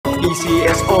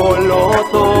PCSO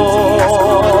Lotto.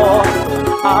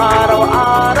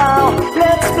 Araw-araw,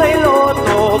 let's play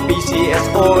Lotto,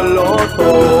 PCSO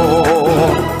Lotto.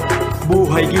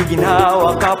 Buhay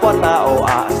giginhawa, kapwa-tao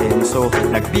aasenso,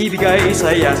 nagbibigay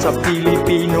saya sa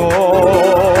Pilipino.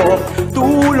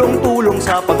 Tulong-tulong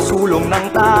sa pagsulong ng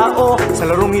tao, sa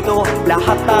larong ito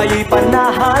lahat tayo'y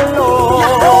panahalo.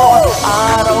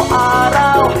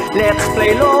 Araw-araw, let's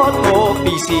play Lotto,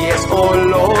 PCSO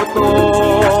Lotto.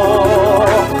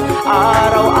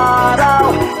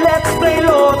 Araw-araw, let's play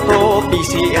Lotto,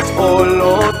 PCSO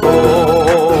Lotto.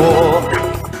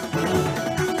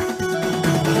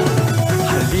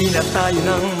 Halina tayo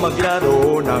nang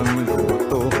maglaro ng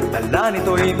Lotto, dala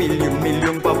nito'y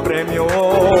milyong-milyong papremyo.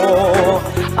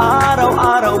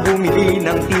 Araw-araw bumili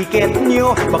ng tiket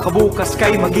nyo, baka bukas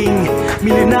kay maging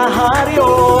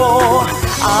milyonaryo.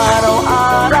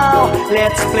 Araw-araw,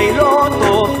 let's play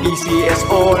Lotto,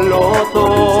 PCSO Lotto.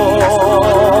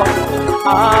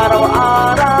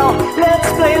 Araw-araw, let's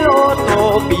play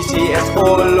Lotto, PCSO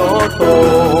Lotto.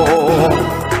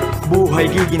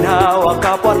 Buhay giginhawa,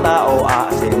 kapwa-tao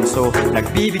aasenso,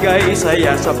 nagbibigay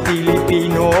saya sa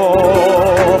Pilipino.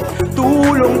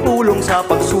 Tulong-tulong sa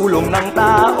pagsulong ng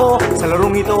tao, sa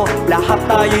larong ito lahat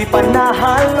tayo'y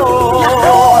panahalo.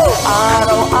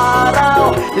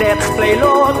 Araw-araw, let's play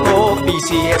Lotto,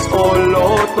 PCSO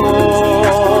Lotto.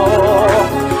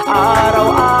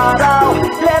 Araw-araw,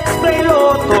 let's play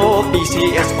Lotto,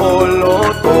 PCSO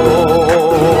Lotto.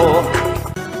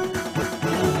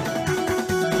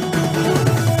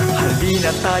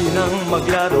 Halina tayo nang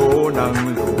maglaro ng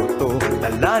Lotto,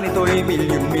 dala nito'y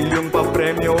milyong-milyong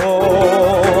papremyo.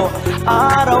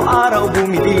 Araw-araw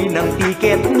bumili ng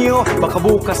tiket nyo, baka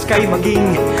bukas kay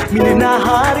maging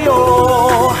milyonaryo.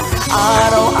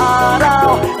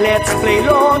 Araw-araw, let's play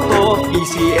Lotto,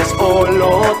 PCSO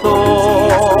Lotto.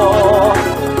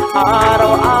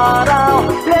 Araw-araw,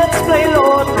 let's play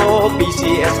Lotto,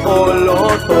 PCSO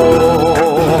Lotto.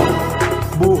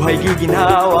 Buhay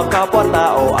giginhawa,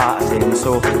 kapwa-tao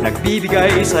aasenso,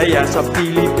 nagbibigay saya sa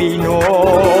Pilipino.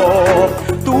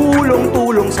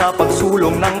 Tulong-tulong sa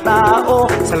pagsulong ng tao,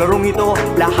 sa larong ito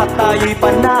lahat tayo'y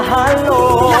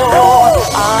panahalo.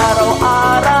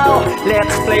 Araw-araw,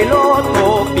 let's play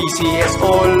Lotto,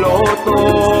 PCSO Lotto.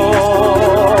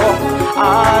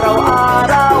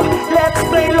 Araw-araw, let's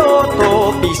play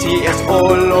Lotto, PCSO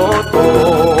Lotto.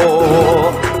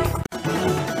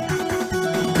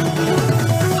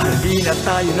 Halina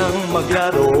tayo nang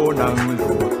maglaro ng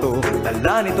Lotto,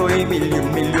 dala nito'y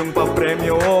milyong-milyong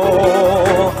papremyo.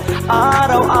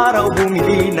 Araw-araw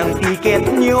bumili ng tiket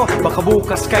nyo, baka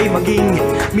bukas kay maging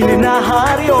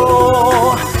milyonaryo.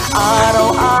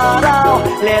 Araw-araw,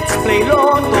 let's play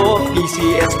Lotto,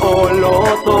 PCSO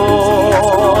Lotto.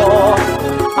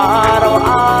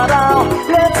 Araw-araw,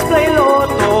 let's play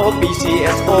Lotto,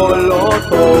 PCSO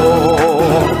Lotto.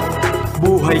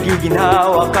 Buhay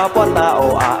giginhawa,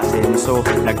 kapwa-tao aasenso,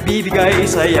 nagbibigay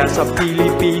saya sa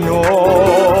Pilipino.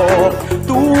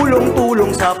 Tulong-tulong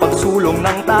sa pagsulong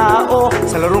ng tao,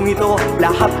 sa larong ito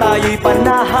lahat tayo'y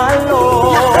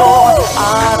panahalo.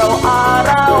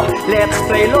 Araw-araw, let's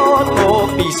play Lotto,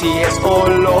 PCSO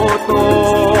Lotto.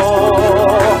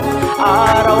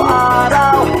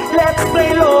 Araw-araw, let's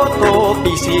play Lotto,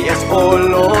 PCSO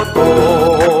Lotto.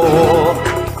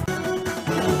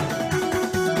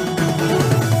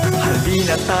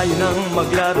 Halina tayo nang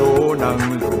maglaro ng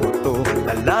Lotto,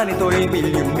 dala nito'y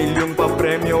milyong-milyong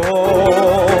papremyo.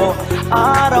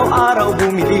 Araw-araw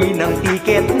bumili ng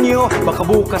tiket nyo, baka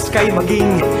bukas kay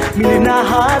maging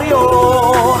milyonaryo.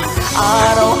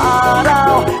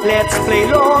 Araw-araw, let's play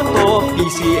Lotto,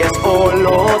 PCSO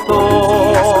Lotto.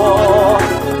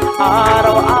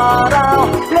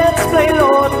 Araw-araw, let's play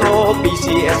Lotto,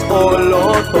 PCSO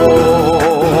Lotto.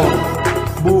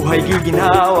 Buhay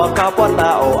giginhawa,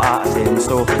 kapwa-tao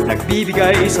aasenso,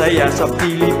 nagbibigay saya sa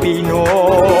Pilipino.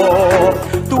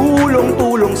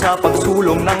 Tulong-tulong sa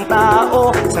pagsulong ng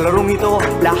tao, sa larong ito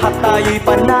lahat tayo'y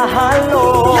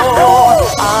panahalo.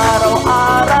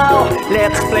 Araw-araw,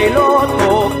 let's play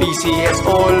Lotto,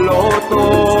 PCSO Lotto.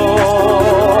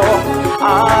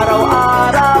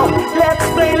 Araw-araw, let's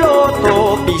play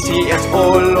Lotto, PCSO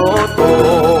Lotto.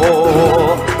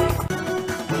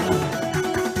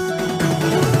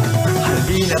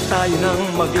 Halina tayo nang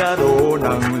maglaro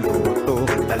ng Lotto,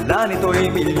 dala nito'y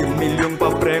milyong-milyong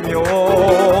papremyo.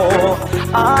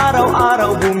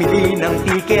 Araw-araw bumili ng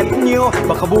tiket nyo,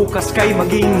 baka bukas kay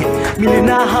maging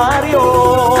milyonaryo.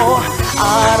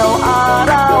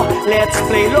 Araw-araw, let's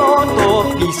play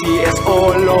Lotto, PCSO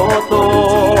Lotto.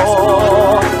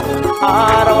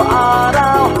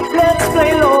 Araw-araw, let's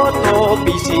play Lotto,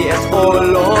 PCSO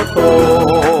Lotto.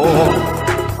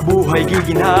 Buhay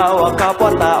giginhawa,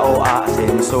 kapwa-tao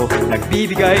aasenso,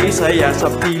 nagbibigay saya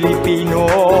sa Pilipino.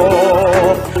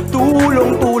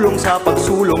 Tulong-tulong sa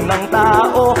pagsulong ng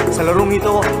tao, sa larong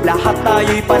ito lahat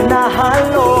tayo'y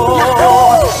panahalo.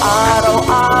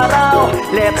 Araw-araw,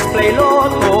 let's play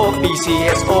Lotto,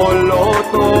 PCSO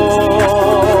Lotto.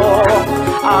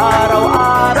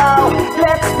 Araw-araw,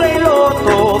 let's play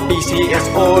Lotto,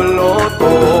 PCSO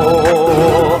Lotto.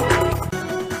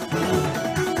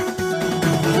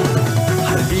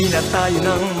 Halina tayo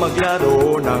nang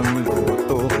maglaro ng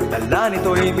Lotto, dala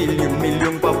nito'y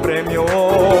milyong-milyong papremyo.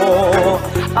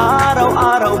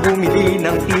 Araw-araw bumili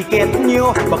ng tiket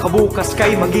nyo, baka bukas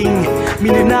kay maging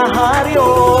milyonaryo.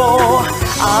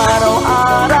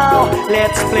 Araw-araw,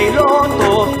 let's play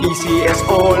Lotto,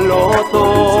 PCSO Lotto.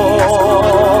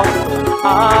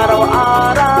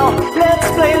 Araw-araw, let's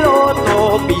play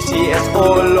Lotto, PCSO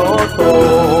Lotto.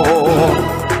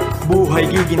 Buhay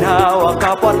giginhawa,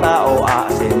 kapwa-tao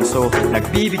aasenso,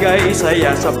 nagbibigay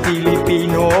saya sa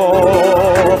Pilipino.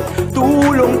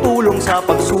 Tulong-tulong sa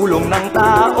pagsulong ng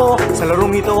tao, sa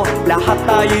larong ito lahat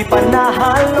tayo'y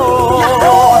panahalo.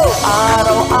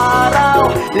 Araw-araw,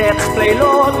 let's play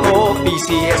Lotto,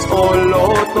 PCSO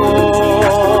Lotto.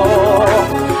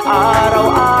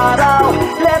 Araw-araw,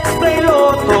 let's play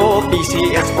Lotto,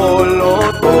 PCSO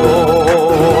Lotto.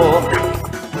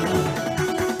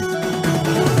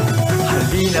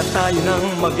 Halina tayo nang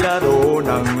maglaro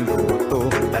ng Lotto,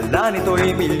 dala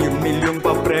nito'y milyong-milyong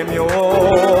papremyo.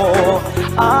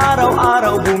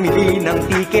 Araw-araw bumili ng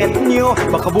tiket nyo,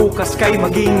 baka bukas kay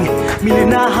maging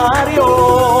milyonaryo.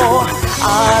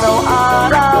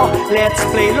 Araw-araw, let's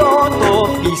play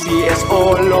Lotto, PCSO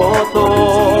Lotto.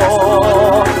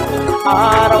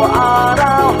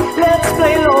 Araw-araw, let's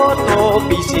play Lotto,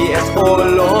 PCSO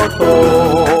Lotto.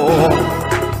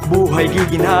 Buhay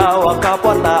giginhawa,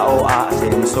 kapwa-tao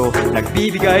aasenso,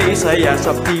 nagbibigay saya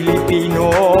sa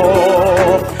Pilipino.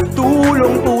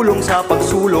 Tulong-tulong sa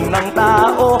pagsulong ng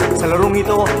tao, sa larong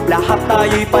ito lahat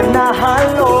tayo'y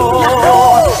panahalo.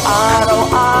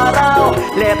 Araw-araw,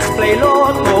 let's play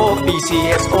Lotto,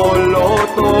 PCSO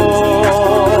Lotto.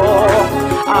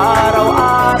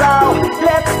 Araw-araw,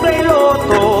 let's play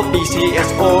Lotto,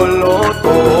 PCSO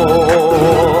Lotto.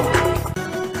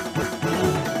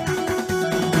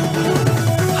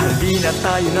 Halina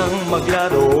tayo nang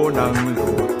maglaro ng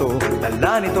Lotto,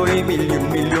 dala nito'y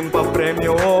milyong-milyong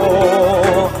papremyo.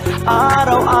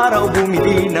 Araw-araw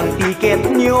bumili ng tiket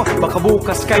nyo, baka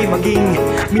bukas kay maging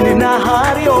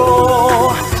milyonaryo.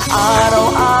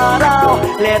 Araw-araw,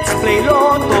 let's play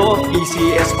Lotto,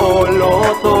 PCSO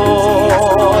Lotto.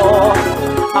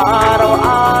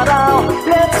 Araw-araw,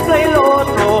 let's play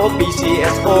Lotto,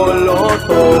 PCSO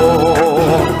Lotto.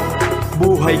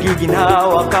 Buhay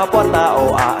giginhawa,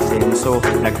 kapwa-tao aasenso,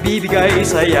 nagbibigay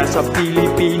saya sa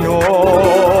Pilipino.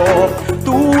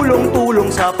 Tulong-tulong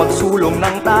sa pagsulong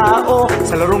ng tao,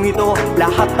 sa larong ito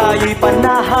lahat tayo'y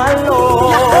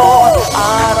panahalo.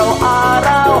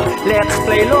 Araw-araw, let's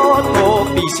play Lotto,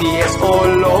 PCSO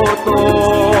Lotto.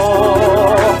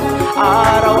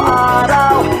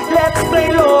 Araw-araw, let's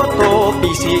play Lotto,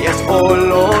 PCSO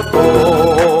Lotto.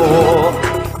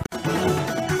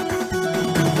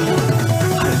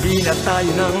 Halina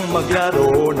tayo nang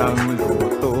maglaro ng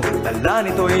Lotto, dala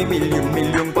nito'y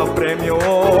milyong-milyong papremyo.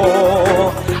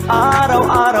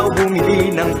 Araw-araw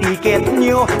bumili ng tiket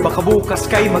nyo, baka bukas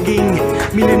kay maging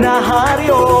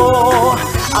milyonaryo.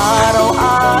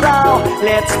 Araw-araw,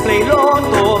 let's play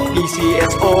Lotto,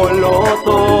 PCSO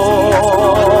Lotto.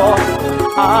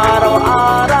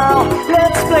 Araw-araw,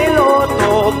 let's play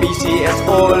Lotto,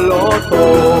 PCSO Lotto.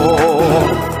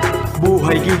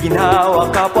 Buhay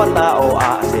giginhawa, kapwa-tao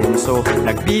aasenso,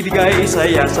 nagbibigay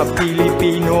saya sa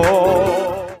Pilipino.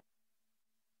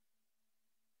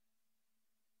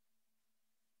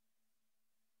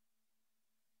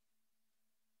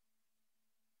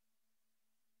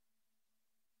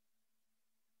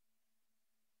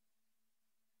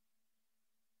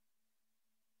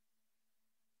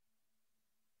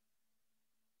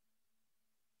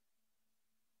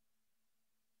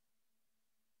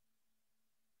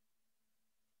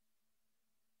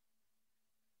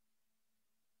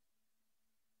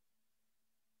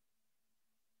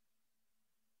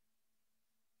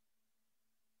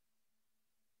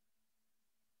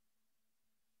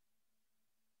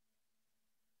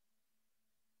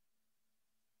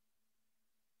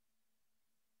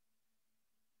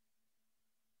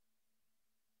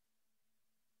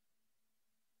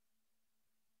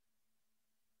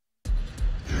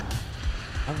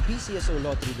 Ang PCSO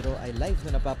Lottery Draw ay live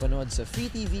na napapanood sa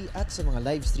Free TV at sa mga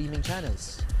live streaming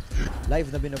channels. Live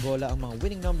na binabola ang mga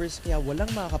winning numbers kaya walang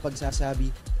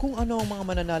makakapagsasabi kung ano ang mga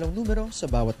mananalong numero sa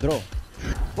bawat draw.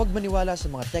 Huwag maniwala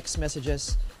sa mga text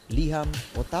messages, liham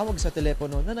o tawag sa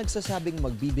telepono na nagsasabing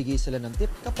magbibigay sila ng tip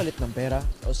kapalit ng pera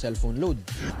o cellphone load.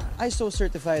 ISO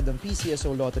certified ang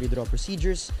PCSO Lottery Draw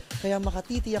procedures kaya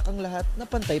makatitiyak ang lahat na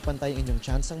pantay-pantay ang inyong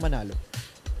tsansang manalo.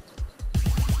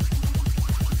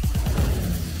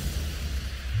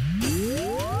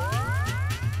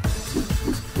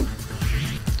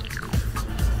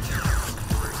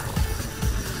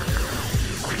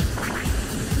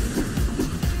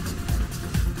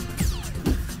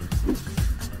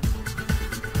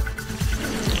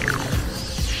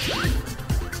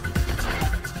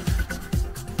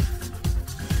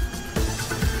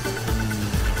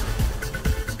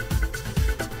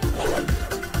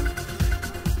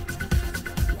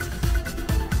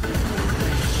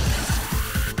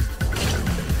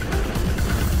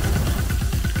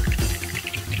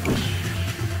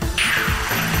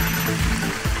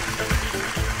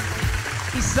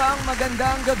 Isang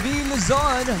magandang gabi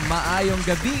Luzon, maayong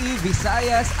gabi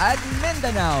Visayas at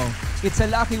Mindanao. It's a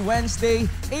lucky Wednesday,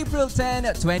 April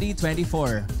 10,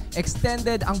 2024.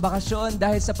 Extended ang bakasyon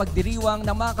dahil sa pagdiriwang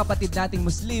ng mga kapatid nating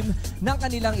Muslim ng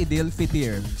kanilang Idil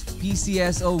Fitr.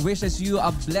 PCSO wishes you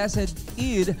a blessed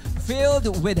Eid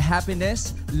filled with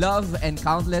happiness, love, and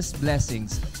countless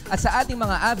blessings. At sa ating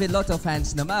mga avid Lotto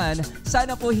fans naman,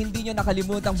 sana po hindi nyo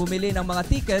nakalimutang bumili ng mga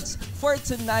tickets for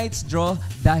tonight's draw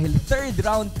dahil third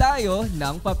round tayo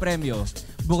ng papremyo.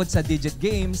 Bukod sa digit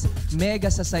games,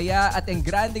 mega sasaya at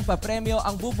engranding papremyo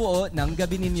ang bubuo ng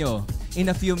gabi ninyo.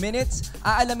 In a few minutes,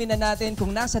 aalamin na natin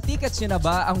kung nasa tickets nyo na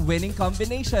ba ang winning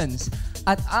combinations.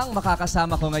 At ang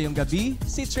makakasama ko ngayong gabi,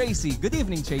 si Tracy. Good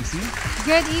evening, Tracy.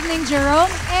 Good evening,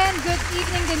 Jerome. And good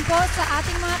evening din po sa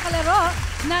ating mga kalaro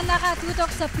na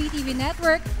nakatutok sa PTV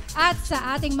Network at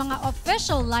sa ating mga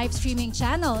official live streaming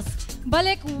channels.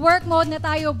 Balik work mode na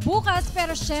tayo bukas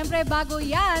pero syempre bago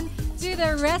yan, to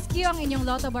the rescue ang inyong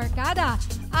Lotto Barkada.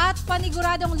 At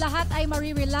paniguradong lahat ay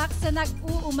marirelax sa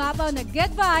nag-uumapaw na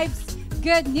good vibes,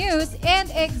 good news, and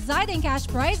exciting cash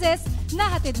prizes na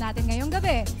hatid natin ngayong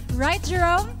gabi. Right,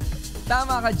 Jerome?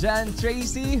 Tama ka dyan,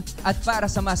 Tracy. At para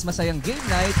sa mas masayang game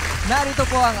night, narito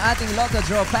po ang ating Lotto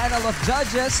Draw panel of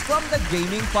judges from the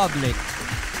gaming public.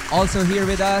 Also here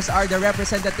with us are the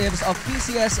representatives of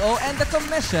PCSO and the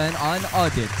Commission on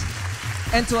Audit.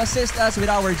 And to assist us with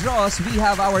our draws, we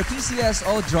have our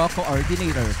PCSO Draw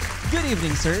Coordinator. Good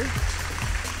evening, sir.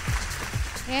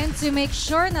 And to make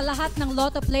sure na lahat ng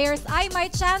Lotto players ay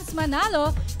may chance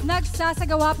manalo,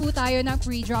 nagsasagawa po tayo ng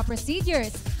pre-draw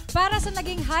procedures. Para sa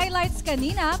naging highlights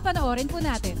kanina, panoorin po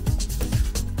natin.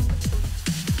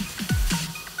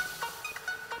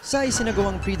 Sa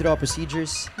isinagawang pre-draw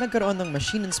procedures, nagkaroon ng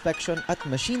machine inspection at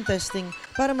machine testing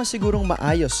para masigurong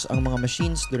maayos ang mga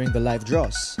machines during the live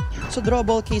draws. Sa draw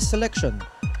ball case selection,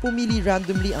 pumili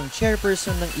randomly ang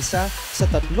chairperson ng isa sa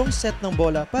 3 set ng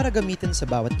bola para gamitin sa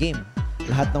bawat game.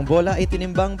 Lahat ng bola ay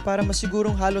tinimbang para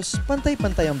masigurong halos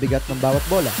pantay-pantay ang bigat ng bawat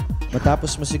bola.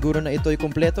 Matapos masiguro na ito ay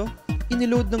kumpleto,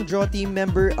 iniload ng draw team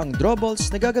member ang draw balls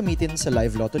na gagamitin sa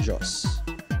live Lotto draws.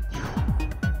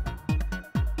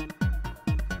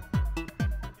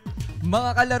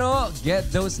 Mga kalaro, get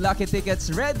those lucky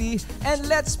tickets ready and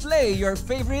let's play your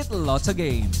favorite Lotto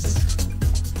games.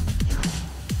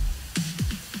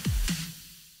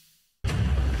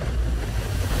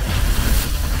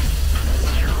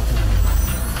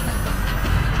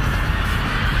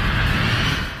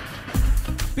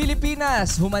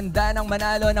 Pilipinas, humanda ng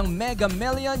manalo ng Mega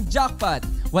Million Jackpot.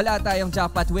 Wala tayong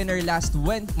jackpot winner last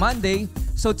Monday,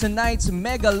 so tonight's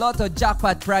Mega Lotto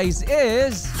Jackpot prize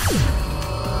is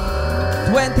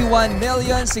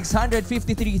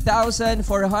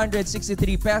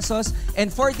 21,653,463 pesos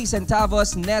and 40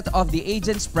 centavos net of the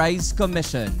agent's prize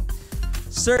commission.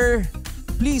 Sir,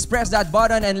 please press that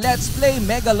button and let's play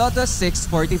Mega Lotto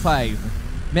 645.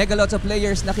 Mega Lotto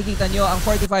players, nakikita nyo ang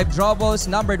 45 draw balls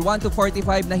numbered 1 to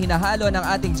 45 na hinahalo ng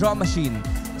ating draw machine.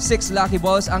 6 lucky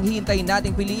balls ang hihintayin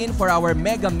nating piliin for our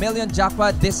Mega Million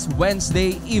Jackpot this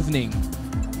Wednesday evening.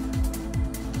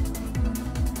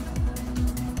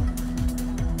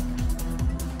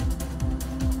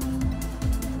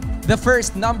 The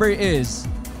first number is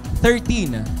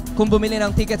 13. Kung bumili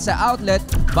ng ticket sa outlet,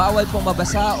 bawal pong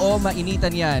mabasa o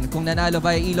mainitan yan. Kung nanalo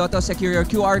via e-Lotto, secure your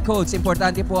QR codes.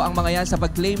 Importante po ang mga yan sa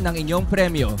pag-claim ng inyong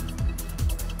premyo.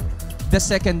 The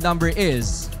second number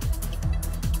is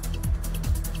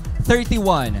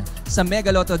 31. Sa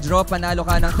Mega Lotto Draw, panalo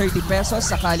ka ng 30 pesos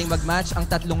sakaling mag-match ang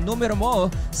 3 numero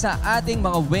mo sa ating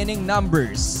mga winning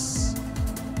numbers.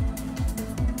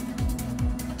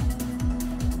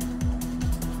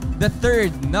 The third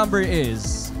number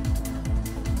is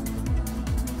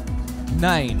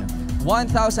 9.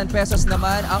 1,000 pesos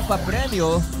naman ang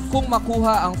papremyo kung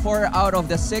makuha ang 4 out of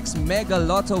the 6 Mega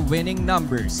Lotto winning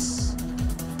numbers.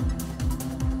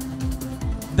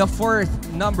 The fourth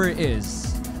number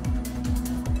is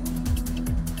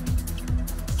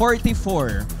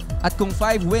 44. At kung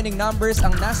 5 winning numbers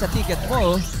ang nasa ticket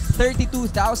mo,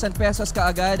 32,000 pesos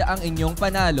kaagad ang inyong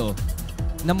panalo.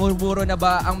 Namumuro na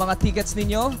ba ang mga tickets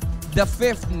ninyo? The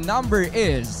fifth number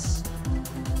is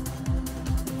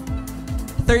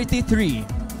 33.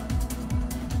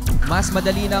 Mas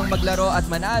madali nang maglaro at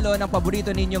manalo ng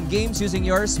paborito ninyong games using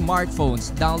your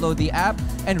smartphones. Download the app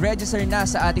and register na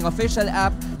sa ating official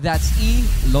app, that's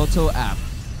Lotto app.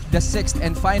 The sixth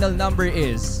and final number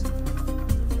is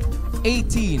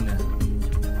 18.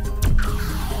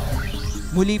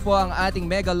 Muli po ang ating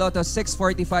Mega Lotto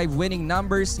 645 winning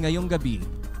numbers ngayong gabi.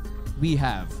 We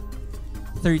have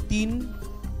 13,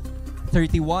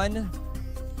 31,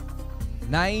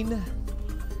 9,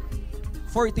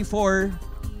 44,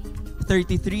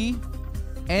 33,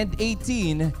 and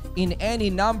 18 in any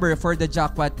number for the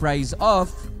jackpot prize of,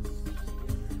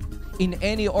 in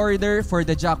any order for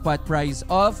the jackpot prize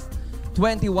of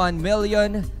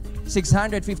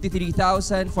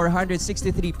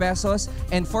 21,653,463 pesos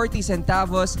and 40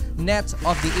 centavos net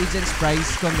of the agent's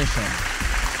prize commission.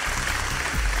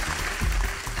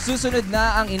 Susunod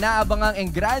na ang inaabangang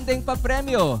engrandeng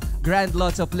papremyo. Grand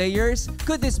Lotto players,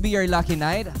 could this be your lucky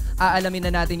night? Aalamin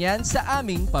na natin yan sa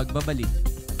aming pagbabalik.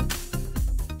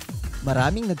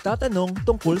 Maraming nagtatanong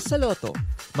tungkol sa Lotto.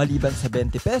 Maliban sa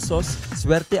 20 pesos,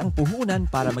 swerte ang puhunan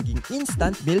para maging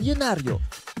instant milyonaryo.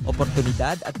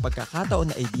 Oportunidad at pagkakataon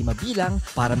na ay di mabilang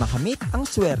para makamit ang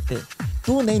swerte.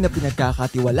 Tunay na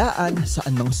pinagkakatiwalaan sa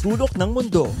anumang sulok ng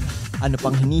mundo. Ano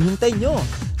pang hinihintay nyo?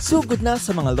 Sugod na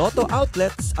sa mga Lotto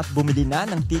outlets at bumili na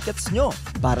ng tickets nyo.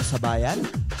 Para sa bayan,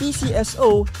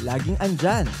 PCSO laging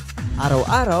andyan.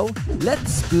 Araw-araw,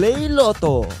 let's play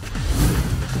Lotto!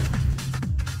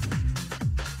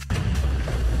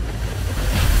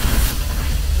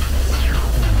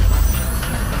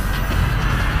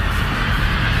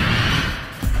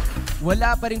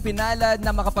 Wala pa ring pinalad na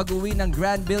makapag-uwi ng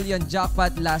Grand Billion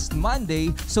Jackpot last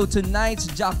Monday, so tonight's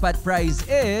jackpot prize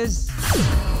is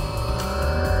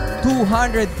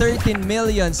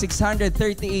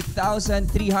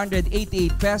 213,638,388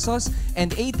 pesos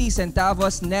and 80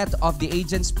 centavos net of the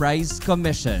agent's prize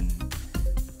commission.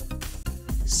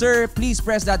 Sir, please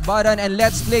press that button and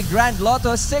let's play Grand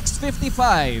Lotto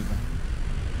 655.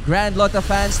 Grand Lotto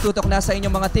fans, tutok na sa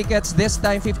inyong mga tickets. This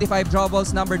time, 55 draw balls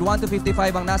numbered 1 to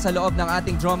 55 ang nasa loob ng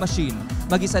ating draw machine.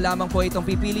 Mag-isa lamang po itong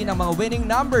pipili ng mga winning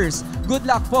numbers. Good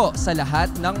luck po sa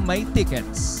lahat ng may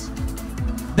tickets.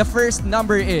 The first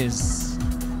number is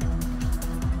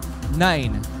 9.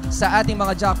 Sa ating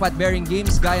mga jackpot-bearing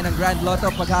games gaya ng Grand Lotto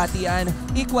paghahatian,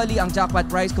 equally ang jackpot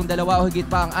prize kung dalawa o higit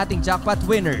pa ang ating jackpot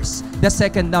winners. The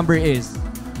second number is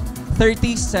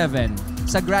 37.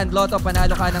 Sa Grand Lotto,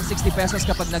 panalo ka ng 60 pesos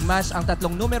kapag nag-match ang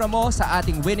tatlong numero mo sa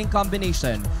ating winning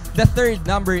combination. The third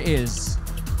number is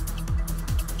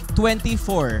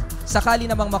 24.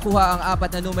 Sakali namang makuha ang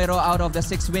apat na numero out of the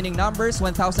 6 winning numbers,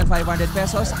 1,500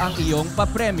 pesos ang iyong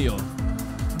papremyo.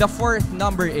 The fourth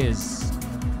number is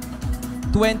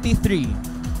 23.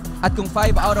 At kung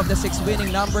 5 out of the 6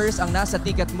 winning numbers ang nasa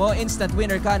ticket mo, instant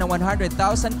winner ka ng 100,000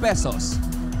 pesos.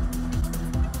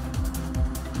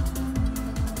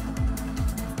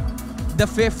 The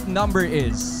fifth number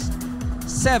is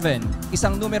 7.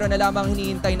 Isang numero na lamang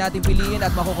hinihintay natin piliin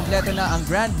at makukumpleto na ang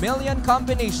Grand Million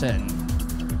combination.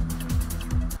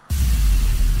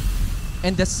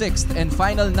 And the sixth and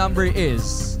final number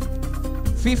is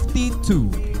 52.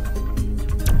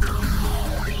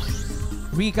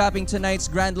 Recapping tonight's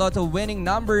Grand Lotto winning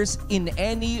numbers in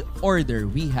any order,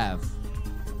 we have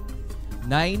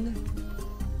 9,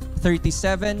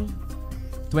 37,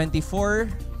 24,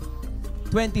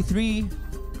 23,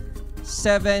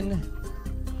 7,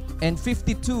 and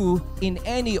 52 in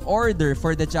any order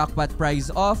for the jackpot prize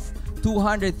of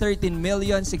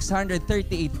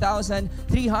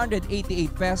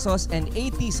 213,638,388 pesos and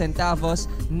 80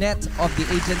 centavos net of the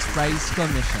agent's prize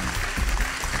commission.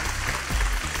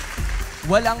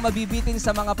 Walang mabibitin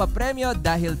sa mga papremyo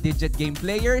dahil digit game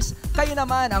players, kayo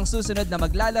naman ang susunod na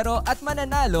maglalaro at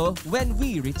mananalo when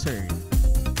we return.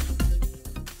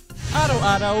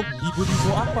 Araw-araw,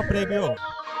 libo-libo ang papremyo.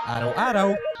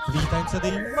 Araw-araw, 3 times a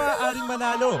day maaaring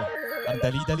manalo. Ang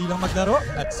dali-dali lang maglaro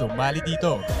at sumali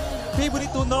dito. Favorite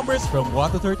 2 numbers from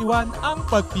 1 to 31 ang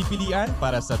pagpipilian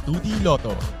para sa 2D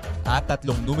Lotto. At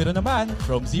tatlong numero naman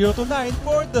from 0 to 9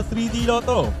 for the 3D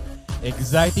Lotto.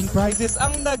 Exciting prizes ang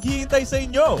naghihintay sa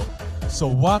inyo! So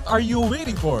what are you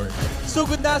waiting for?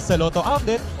 Sugod na sa Lotto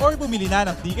outlet or bumili na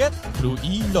ng ticket through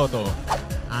e-Lotto.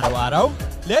 Araw-araw,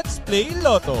 let's play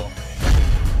Lotto!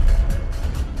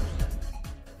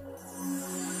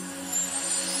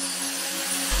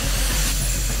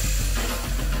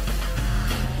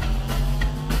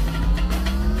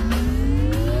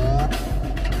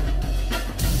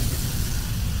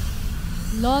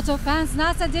 Lotto fans,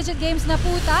 nasa Digit Games na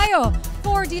po tayo.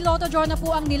 4D Lotto Draw na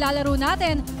po ang nilalaro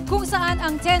natin kung saan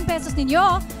ang 10 pesos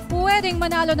ninyo pwedeng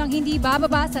manalo ng hindi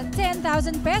bababa sa 10,000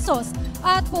 pesos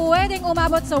at pwedeng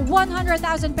umabot sa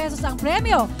 100,000 pesos ang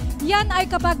premyo. Yan ay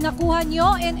kapag nakuha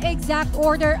nyo in exact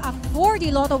order ang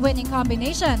 4D Lotto winning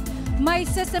combination. May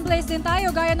system plays din tayo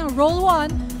gaya ng Roll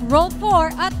 1, Roll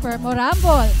 4 at Purple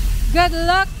Rumble. Good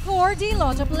luck 4D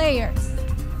Lotto players!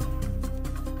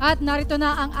 At narito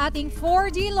na ang ating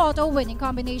 4D Lotto winning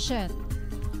combination.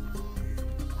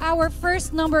 Our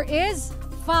first number is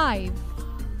 5.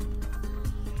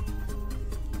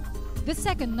 The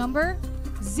second number,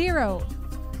 0.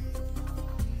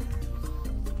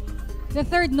 The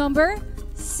third number,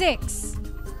 6.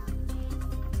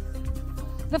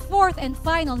 The fourth and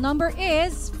final number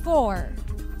is 4.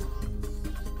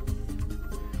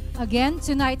 Again,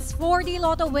 tonight's 4D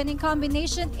Lotto winning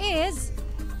combination is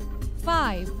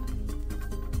 5,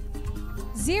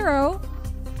 0,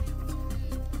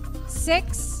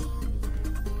 6,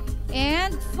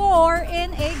 and 4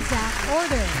 in exact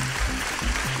order.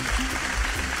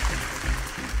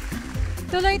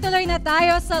 Tuloy-tuloy na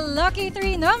tayo sa Lucky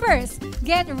 3 numbers.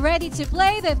 Get ready to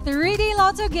play the 3D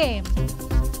Lotto game.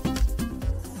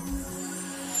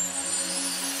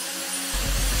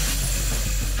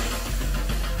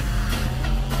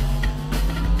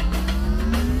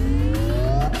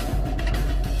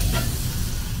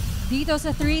 Dito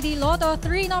sa 3D Lotto,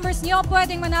 3 numbers nyo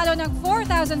pwedeng manalo ng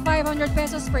 4,500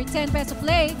 pesos per 10 peso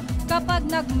play kapag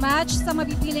nag-match sa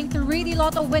mapipiling 3D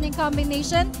Lotto winning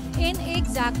combination in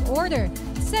exact order.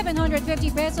 750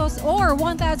 pesos or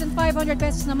 1,500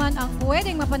 pesos naman ang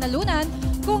pwedeng mapanalunan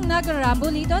kung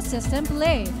nag-Rambolito system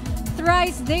play.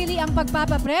 Thrice daily ang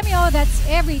pagpapapremyo, that's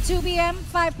every 2 p.m.,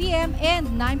 5 p.m., and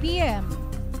 9 p.m.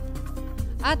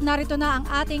 At narito na ang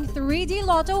ating 3D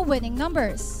Lotto winning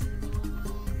numbers.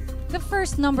 The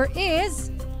first number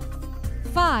is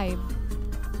 5.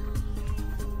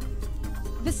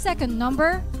 The second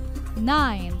number,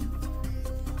 9.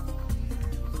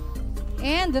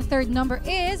 And the third number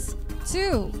is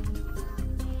 2.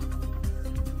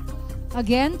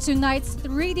 Again, tonight's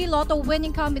 3D Lotto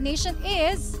winning combination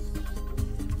is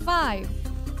 5,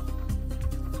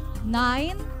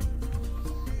 9,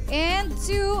 and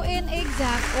 2 in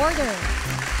exact order.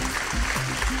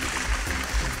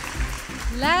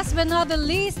 Last but not the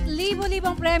least,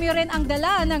 libo-libong premyo rin ang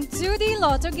dala ng 2D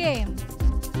Lotto game.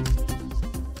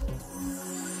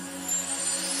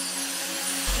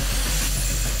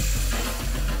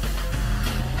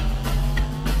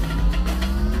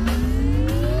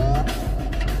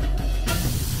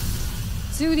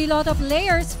 $2D Lotto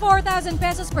players, 4,000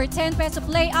 pesos per 10 peso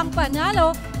play ang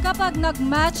panalo kapag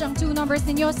nag-match ang 2 numbers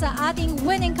ninyo sa ating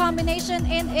winning combination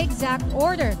in exact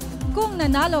order. Kung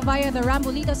nanalo via the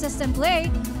Rambolito system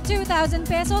play, 2,000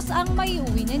 pesos ang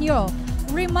maiuwi ninyo.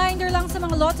 Reminder lang sa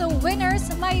mga Lotto winners,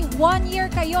 may 1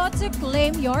 year kayo to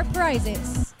claim your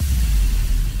prizes.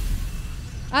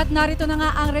 At narito na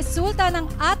nga ang resulta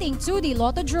ng ating 2D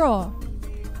Lotto draw.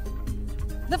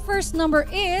 The first number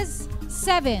is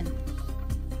 7.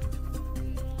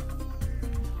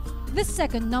 The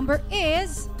second number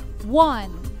is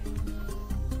 1.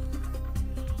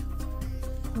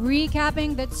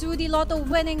 Recapping the 2D Lotto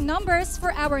winning numbers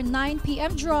for our 9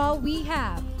 p.m. draw, we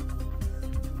have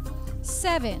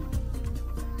 7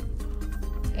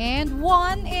 and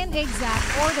 1 in exact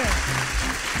order.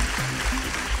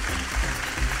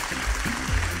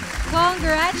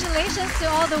 Congratulations to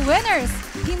all the winners!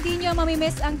 Hindi nyo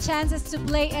mamimiss ang chances to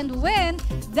play and win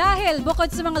dahil bukod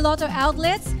sa mga Lotto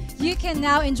outlets, you can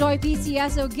now enjoy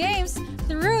PCSO games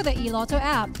through the eLotto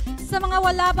app. Sa mga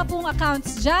wala pa pong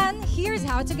accounts dyan, here's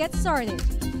how to get started.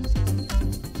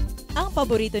 Ang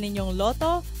paborito ninyong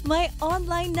Lotto, may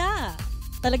online na.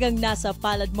 Talagang nasa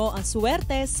palad mo ang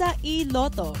swerte sa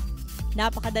eLotto.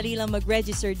 Napakadali lang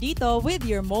mag-register dito with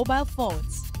your mobile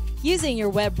phones. Using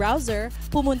your web browser,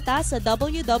 pumunta sa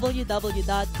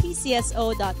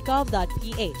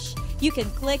www.pcso.gov.ph. You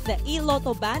can click the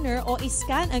eLotto banner o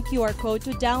iscan ang QR code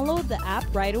to download the app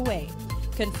right away.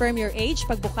 Confirm your age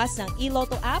pagbukas ng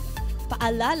eLotto app.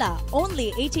 Paalala,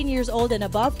 only 18 years old and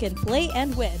above can play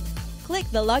and win. Click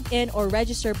the login or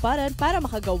register button para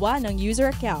makagawa ng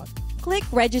user account. Click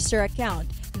register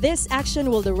account. This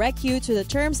action will direct you to the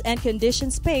Terms and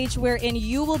Conditions page wherein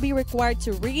you will be required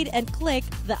to read and click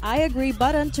the I agree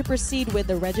button to proceed with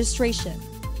the registration.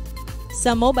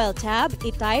 Sa mobile tab,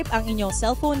 i-type ang inyong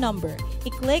cellphone number.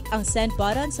 I-click ang send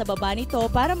button sa baba nito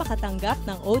para makatanggap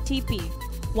ng OTP.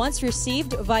 Once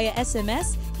received via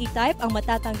SMS, i-type ang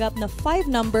matatanggap na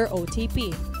 5-number OTP.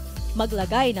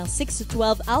 Maglagay ng 6 to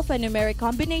 12 alphanumeric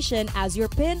combination as your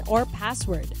PIN or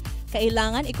password.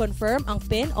 Kailangan i-confirm ang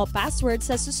PIN o password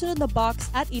sa susunod na box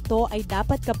at ito ay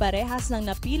dapat kaparehas ng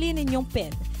napili ninyong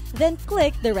PIN. Then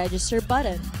click the register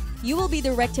button. You will be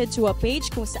directed to a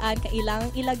page kung saan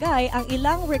kailangang ilagay ang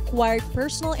ilang required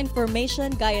personal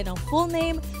information gaya ng full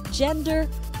name, gender,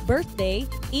 birthday,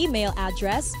 email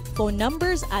address, phone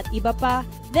numbers at iba pa,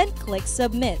 then click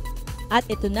submit. At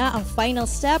ito na ang final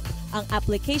step, ang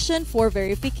application for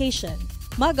verification.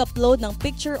 Mag-upload ng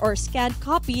picture or scanned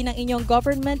copy ng inyong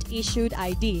government-issued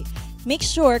ID. Make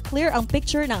sure clear ang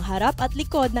picture ng harap at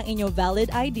likod ng inyong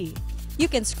valid ID. You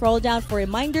can scroll down for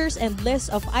reminders and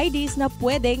list of IDs na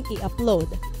pwedeng i-upload.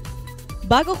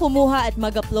 Bago kumuha at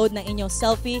mag-upload ng inyong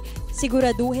selfie,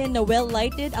 siguraduhin na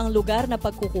well-lighted ang lugar na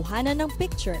pagkukuhanan ng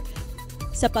picture.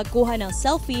 Sa pagkuha ng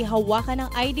selfie, hawakan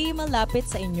ang ID malapit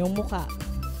sa inyong mukha.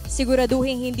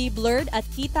 Siguraduhin hindi blurred at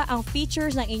kita ang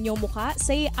features ng inyong mukha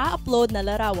sa i-upload na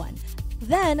larawan.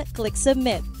 Then, click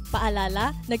submit.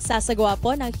 Paalala, nagsasagawa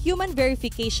po ng human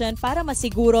verification para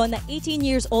masiguro na 18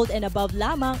 years old and above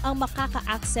lamang ang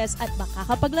makaka-access at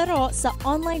makakapaglaro sa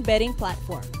online betting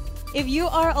platform. If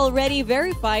you are already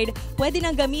verified, pwede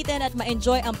nang gamitin at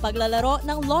ma-enjoy ang paglalaro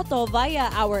ng Lotto via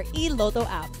our eLotto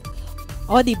app.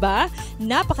 O diba?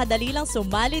 Napakadali lang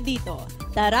sumali dito.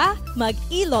 Tara,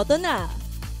 mag-eLotto na!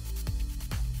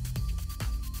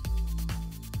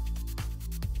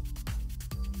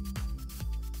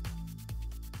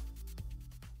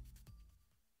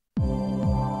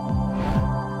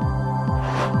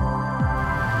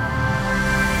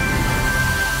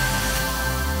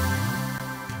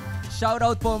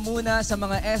 Shoutout po muna sa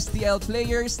mga STL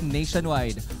players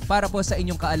nationwide. Para po sa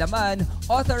inyong kaalaman,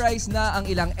 authorized na ang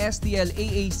ilang STL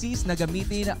AACs na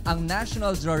gamitin ang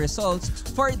national draw results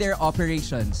for their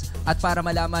operations. At para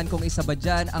malaman kung isa ba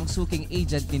dyan ang suking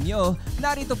agent ninyo,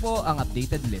 narito po ang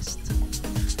updated list.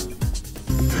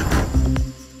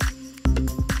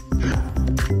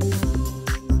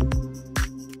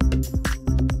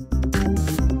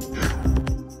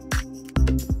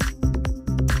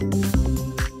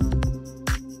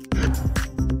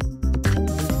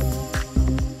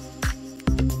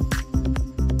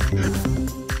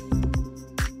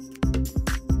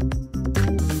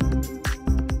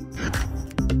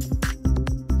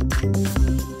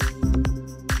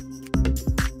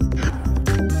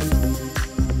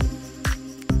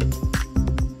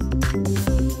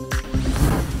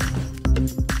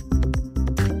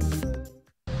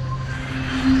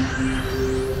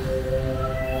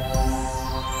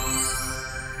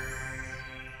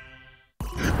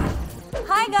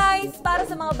 Hi guys! Para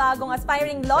sa mga bagong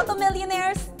aspiring Lotto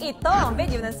millionaires, ito ang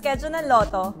video ng schedule ng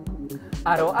Lotto.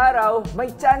 Araw-araw, may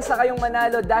tsansa kayong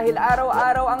manalo dahil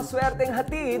araw-araw ang swerteng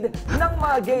hatid ng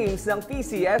mga games ng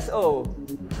PCSO.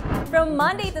 From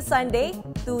Monday to Sunday,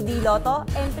 2D Lotto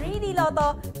and 3D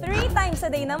Lotto, 3 times a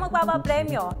day na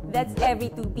magpapapremyo. That's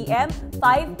every 2 p.m.,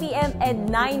 5 p.m., and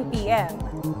 9 p.m.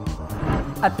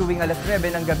 At tuwing alas 9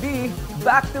 ng gabi,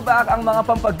 back-to-back ang mga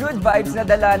pampagood vibes na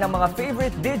dala ng mga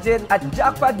favorite digit at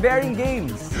jackpot-bearing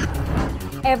games.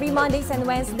 Every Mondays and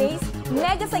Wednesdays,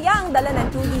 mega saya ang dala ng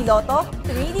 2D Lotto,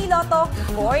 3D Lotto,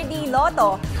 4D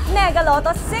Lotto, Mega Lotto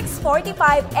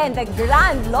 645, and the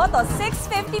Grand Lotto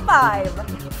 655.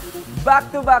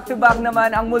 Back-to-back-to-back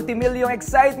naman ang multimilyong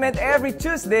excitement every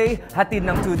Tuesday, hatid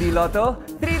ng 2D Lotto,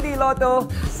 3D Lotto,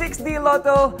 6D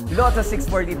Lotto, Lotto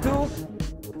 642,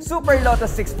 Super Lotto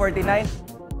 649,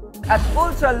 at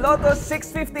Ultra Lotto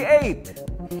 658.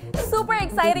 Super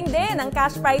exciting din ang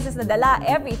cash prizes na dala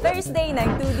every Thursday ng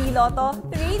 2D Lotto,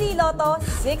 3D Lotto,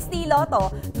 6D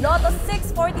Lotto, Lotto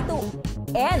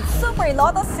 642, and Super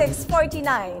Lotto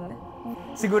 649.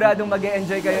 Siguradong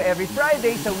mag-e-enjoy kayo every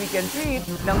Friday sa weekend treat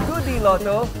ng 2D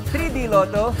Lotto, 3D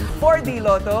Lotto, 4D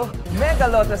Lotto, Mega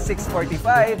Lotto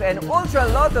 645, and Ultra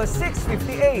Lotto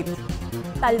 658.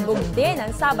 Talbog din ang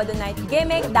Sabado night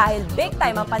gimmick dahil big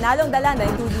time ang panalong dala ng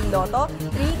 2D Lotto,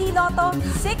 3D Lotto,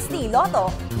 6D Lotto,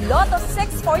 Lotto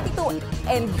 642,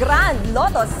 and Grand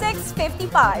Lotto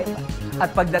 655.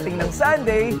 At pagdating ng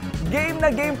Sunday, game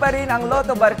na game pa rin ang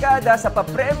Lotto Barkada sa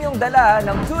papremyong dala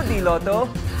ng 2D Lotto,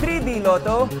 3D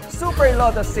Lotto, Super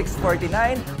Lotto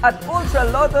 649, at Ultra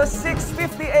Lotto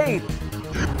 658.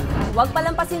 Huwag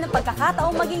palampasin ang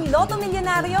pagkakataong maging Lotto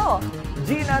Milyonaryo.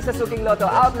 Gina sa suking Lotto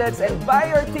outlets and buy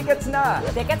your tickets na!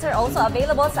 Tickets are also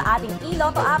available sa ating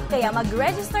e-Lotto app kaya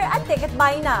mag-register at ticket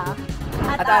buy na.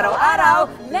 At araw-araw,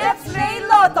 let's play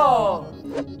Lotto!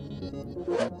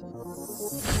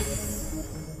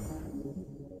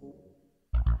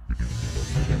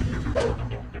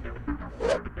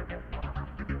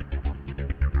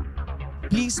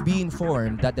 Please be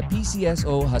informed that the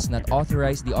PCSO has not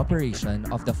authorized the operation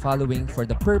of the following for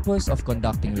the purpose of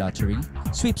conducting lottery,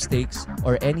 sweepstakes,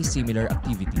 or any similar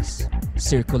activities.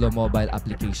 Circulo mobile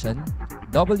application,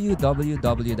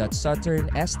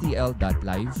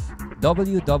 www.saturnstl.live,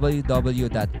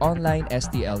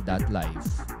 www.onlinestl.live.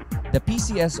 The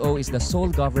PCSO is the sole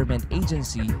government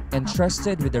agency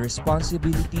entrusted with the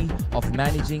responsibility of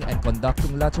managing and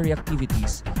conducting lottery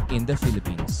activities in the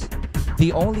Philippines.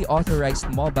 The only authorized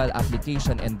mobile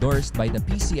application endorsed by the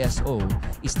PCSO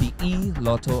is the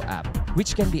e-Lotto app,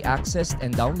 which can be accessed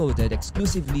and downloaded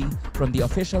exclusively from the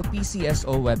official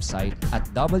PCSO website at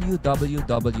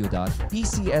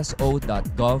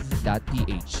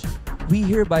www.pcso.gov.ph. We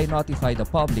hereby notify the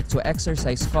public to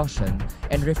exercise caution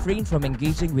and refrain from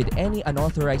engaging with any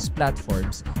unauthorized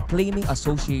platforms claiming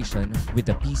association with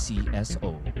the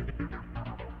PCSO.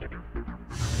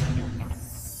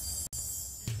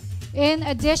 In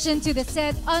addition to the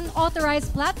said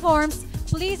unauthorized platforms,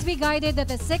 please be guided that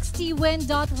the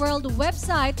 60win.world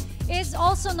website is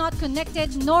also not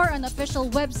connected nor an official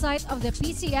website of the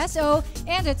PCSO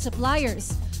and its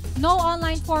suppliers. No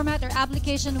online format or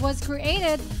application was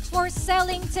created for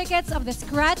selling tickets of the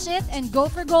Scratch It and Go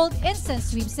for Gold instant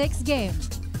sweepstakes game.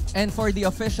 And for the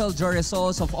official draw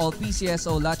results of all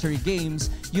PCSO lottery games,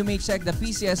 you may check the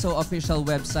PCSO official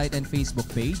website and Facebook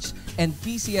page, and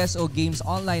PCSO Games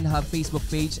Online Hub Facebook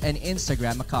page and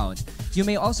Instagram account. You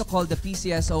may also call the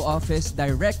PCSO office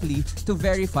directly to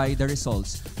verify the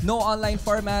results. No online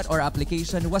format or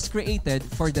application was created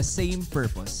for the same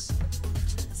purpose.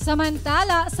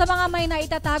 Samantala, sa mga may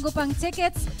naitatago pang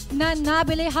tickets na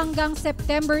nabili hanggang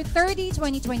September 30,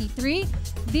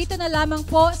 2023, dito na lamang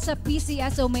po sa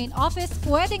PCSO Main Office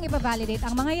pwedeng ipavalidate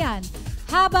ang mga yan.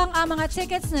 Habang ang mga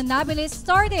tickets na nabili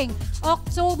starting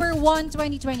October 1,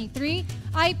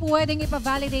 2023 ay pwedeng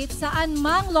ipavalidate sa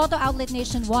anumang Lotto outlet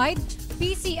nationwide,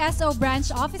 PCSO branch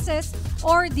offices,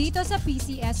 or dito sa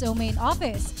PCSO Main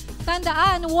Office.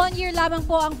 Tandaan, 1 year lamang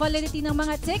po ang validity ng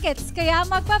mga tickets kaya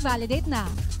magpa-validate na.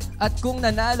 At kung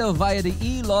nanalo via the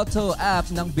e-Lotto app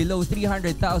ng below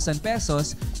 300,000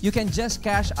 pesos, you can just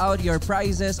cash out your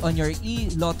prizes on your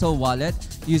e-Lotto wallet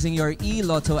using your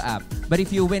e-Lotto app. But if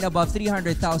you win above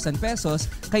 300,000 pesos,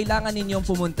 kailangan ninyong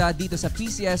pumunta dito sa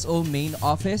PCSO Main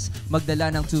Office, magdala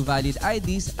ng 2 valid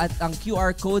IDs at ang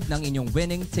QR code ng inyong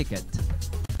winning ticket.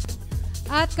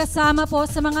 At kasama po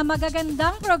sa mga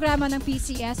magagandang programa ng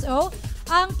PCSO,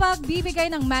 ang pagbibigay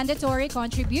ng mandatory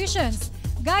contributions.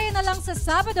 Gaya na lang sa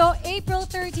Sabado, April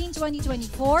 13,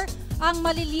 2024, ang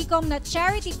malilikom na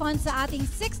charity fund sa ating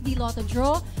 6D Lotto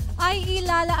Draw ay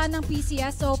ilalaan ng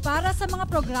PCSO para sa mga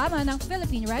programa ng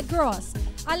Philippine Red Cross.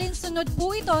 Alinsunod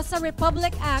po ito sa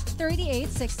Republic Act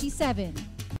 3867.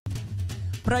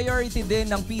 Priority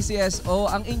din ng PCSO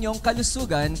ang inyong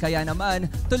kalusugan, kaya naman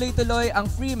tuloy-tuloy ang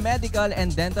free medical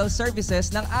and dental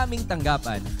services ng aming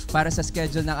tanggapan. Para sa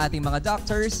schedule ng ating mga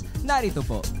doctors, narito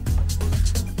po.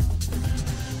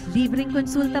 Libreng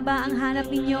konsulta ba ang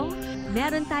hanap ninyo?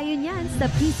 Meron tayo niyan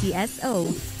sa PCSO.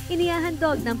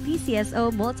 Inihahandog ng PCSO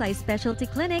Multi-Specialty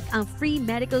Clinic ang free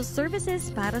medical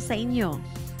services para sa inyo.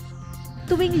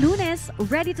 Tuwing Lunes,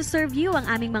 ready to serve you ang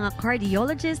aming mga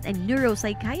cardiologist and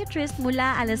neuropsychiatrist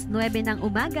mula alas 9 ng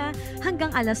umaga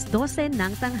hanggang alas 12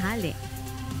 ng tanghali.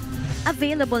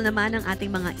 Available naman ang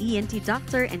ating mga ENT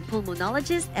doctor and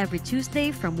pulmonologist every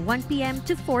Tuesday from 1 p.m.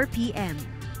 to 4 p.m.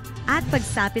 At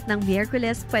pagsapit ng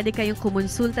Miyerkules, pwede kayong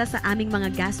kumonsulta sa aming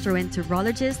mga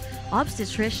gastroenterologist,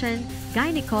 obstetrician,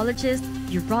 gynecologist,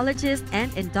 urologist, and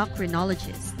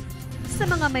endocrinologist. Sa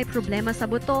mga may problema sa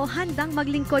buto, handang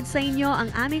maglingkod sa inyo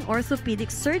ang aming orthopedic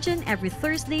surgeon every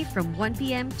Thursday from 1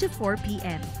 p.m. to 4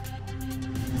 p.m.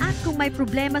 At kung may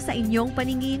problema sa inyong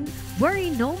paningin,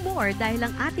 worry no more dahil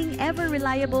ang ating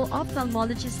ever-reliable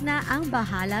ophthalmologist na ang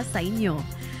bahala sa inyo.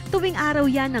 Tuwing araw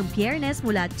yan ng Biyernes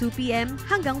mula 2 p.m.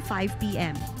 hanggang 5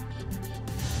 p.m.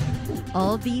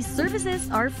 All these services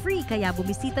are free kaya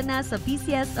bumisita na sa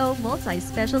PCSO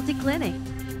Multi-Specialty Clinic.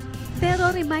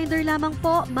 Pero reminder lamang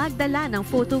po, magdala ng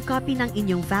photocopy ng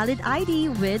inyong valid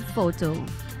ID with photo.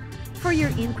 For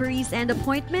your inquiries and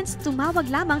appointments,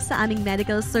 tumawag lamang sa aming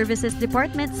Medical Services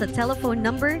Department sa telephone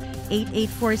number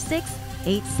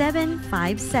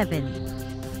 8846-8757.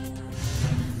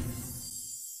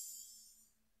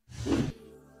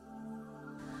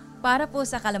 Para po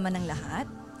sa kalaman ng lahat,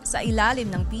 sa ilalim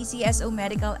ng PCSO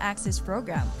Medical Access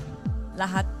Program,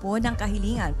 lahat po ng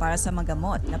kahilingan para sa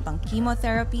magamot na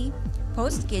pang-chemotherapy,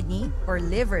 post-kidney or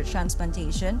liver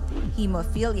transplantation,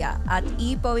 hemophilia at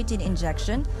epoetin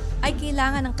injection ay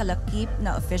kailangan ng kalakip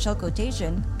na official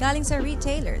quotation galing sa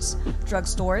retailers,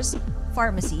 drugstores,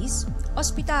 pharmacies,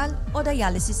 ospital o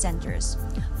dialysis centers.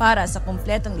 Para sa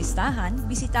kumpletong listahan,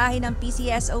 bisitahin ang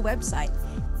PCSO website.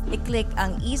 I-click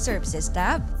ang e-services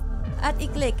tab at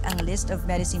i-click ang list of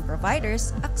medicine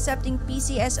providers accepting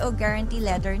PCSO guarantee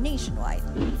letter nationwide.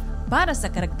 Para sa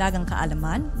karagdagang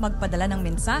kaalaman, magpadala ng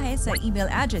mensahe sa email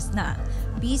address na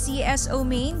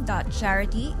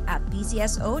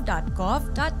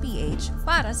pcsomain.charity@pcso.gov.ph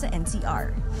para sa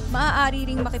NCR. Maaari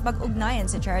ring makipag-ugnayan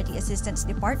sa Charity Assistance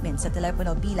Department sa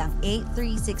telepono bilang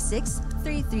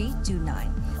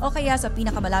 8366-3329 o kaya sa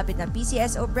pinakamalapit na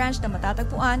PCSO branch na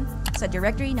matatagpuan sa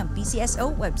directory ng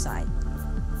PCSO website.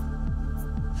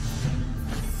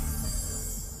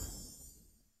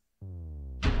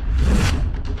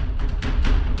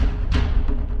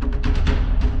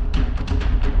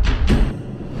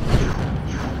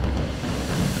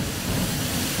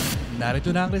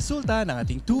 Narito na ang resulta ng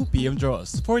ating 2 p.m.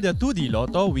 draws. For the 2D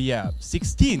Lotto, we have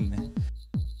 16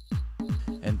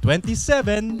 and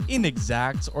 27 in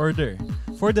exact order.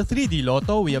 For the 3D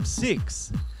Lotto, we have 6,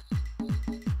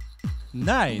 9,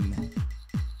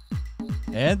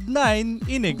 and 9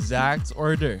 in exact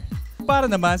order. Para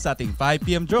naman sa ating 5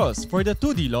 p.m. draws, for the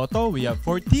 2D Lotto, we have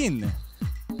 14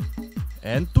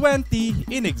 and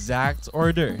 20 in exact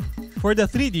order. For the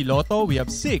 3D Lotto, we have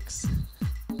 6,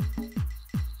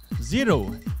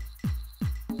 0,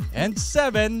 and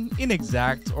 7 in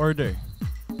exact order.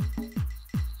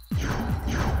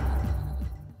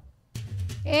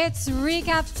 It's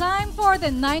recap time for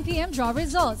the 9 p.m. draw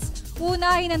results.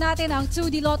 Unahin na natin ang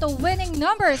 2D Lotto winning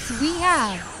numbers. We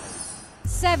have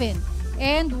 7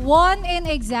 and 1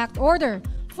 in exact order.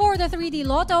 For the 3D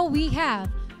Lotto, we have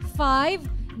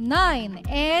 5, 9,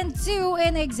 and 2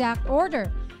 in exact order.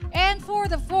 And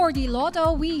for the 4D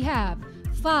Lotto, we have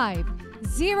 5,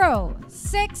 0,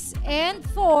 6, and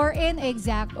 4 in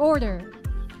exact order.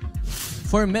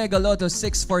 For Mega Lotto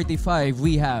 645,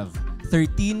 we have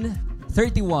 13,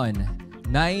 31,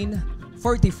 9,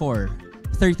 44,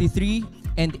 33,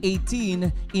 and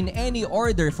 18 in any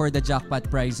order for the jackpot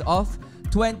prize of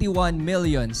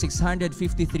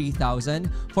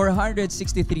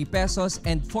 21,653,463 pesos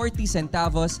and 40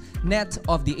 centavos net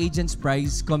of the agent's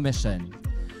prize commission.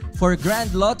 For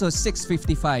Grand Lotto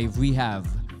 655, we have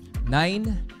 9,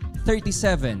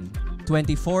 37,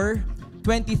 24,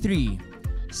 23,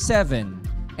 7,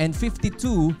 and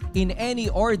 52 in any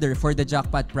order for the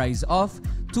jackpot prize of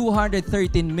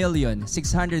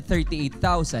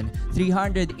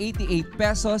 213,638,388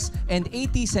 pesos and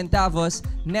 80 centavos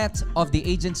net of the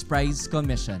agent's prize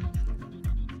commission.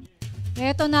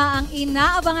 Ito na ang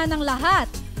inaabangan ng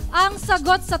lahat. Ang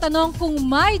sagot sa tanong kung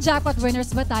may jackpot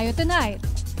winners ba tayo tonight.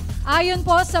 Ayon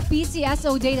po sa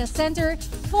PCSO Data Center,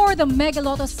 for the Mega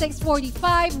Lotto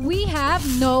 645, we have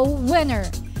no winner.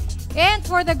 And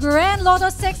for the Grand Lotto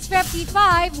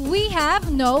 655, we have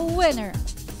no winner.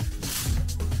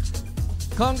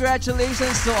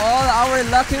 Congratulations to all our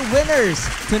lucky winners!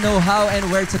 To know how and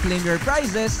where to claim your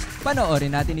prizes,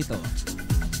 panoorin natin ito.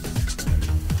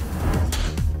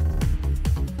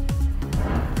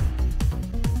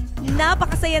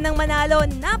 Napakasaya ng manalo,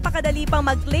 napakadali pang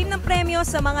mag-claim ng premyo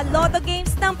sa mga Lotto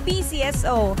games ng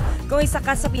PCSO. Kung isa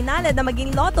ka sa pinalad na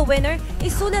maging Lotto winner,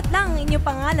 isulat lang ang inyong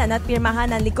pangalan at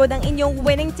pirmahan ang likod ng inyong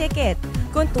winning ticket.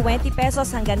 Kung 20 pesos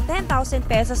hanggang 10,000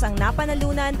 pesos ang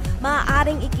napanalunan,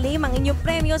 maaaring i-claim ang inyong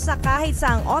premyo sa kahit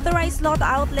saang authorized Lotto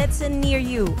outlets near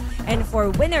you. And for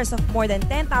winners of more than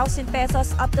 10,000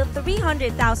 pesos up to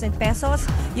 300,000 pesos,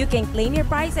 you can claim your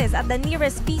prizes at the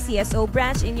nearest PCSO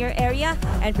branch in your area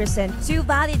and present 2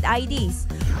 valid IDs.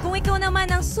 Kung ikaw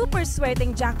naman ang super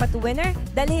swerteng jackpot winner,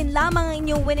 dalhin lamang ang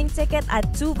inyong winning ticket at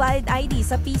 2 valid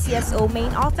IDs sa PCSO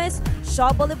Main Office,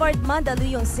 Shaw Boulevard,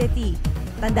 Mandaluyong City.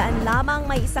 Tandaan lamang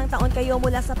may 1 taon kayo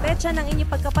mula sa petsa ng inyong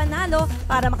pagkapanalo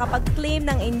para makapag-claim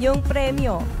ng inyong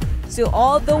premyo. To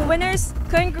all the winners,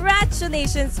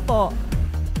 congratulations po!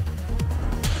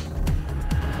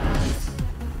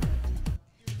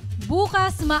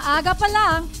 Bukas maaga pa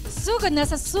lang, sugod na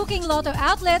sa Suking Lotto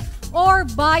outlet or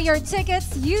buy your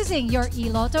tickets using your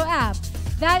eLotto app.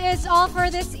 That is all for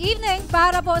this evening.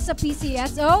 Para po sa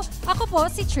PCSO, ako po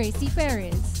si Tracy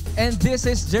Perez. And this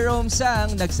is Jerome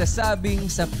Sang nagsasabing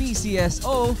sa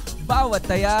PCSO, bawat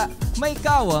taya may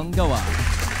kawang gawa.